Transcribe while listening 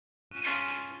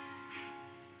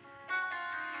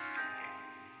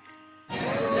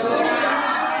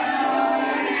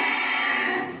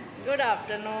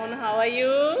afternoon. How are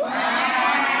you?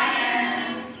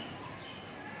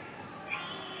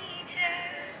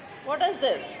 What is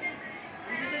this?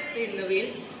 This is spin the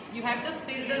wheel. You have to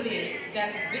spin the wheel,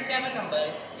 then whichever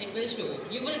number it will show,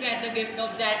 you will get the gift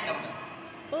of that number.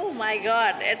 Oh my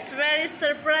God, it's very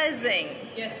surprising.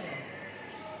 Yes,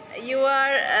 ma'am. You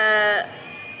are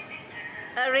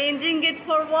arranging it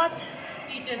for what?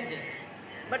 Teachers Day.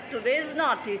 But today is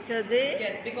not Teacher Day.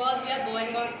 Yes, because we are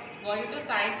going to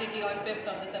Science City on 5th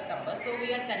of the September, so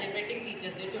we are celebrating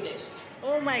Teachers Day today.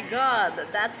 Oh my God,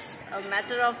 that's a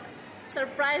matter of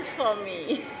surprise for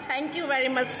me. Thank you very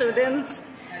much, students.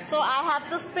 So I have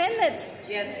to spin it.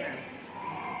 Yes, ma'am.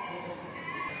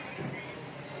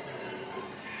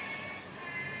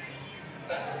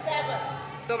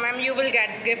 So, ma'am, you will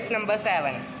get gift number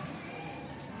 7.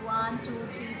 1, 2,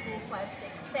 3, 4, 5,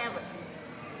 6, 7.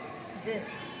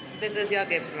 This is your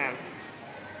gift, ma'am.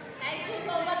 Thank you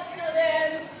so much,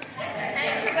 students.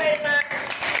 Thank you very much.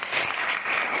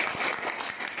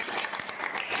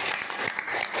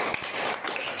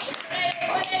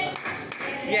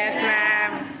 Yes, ma'am.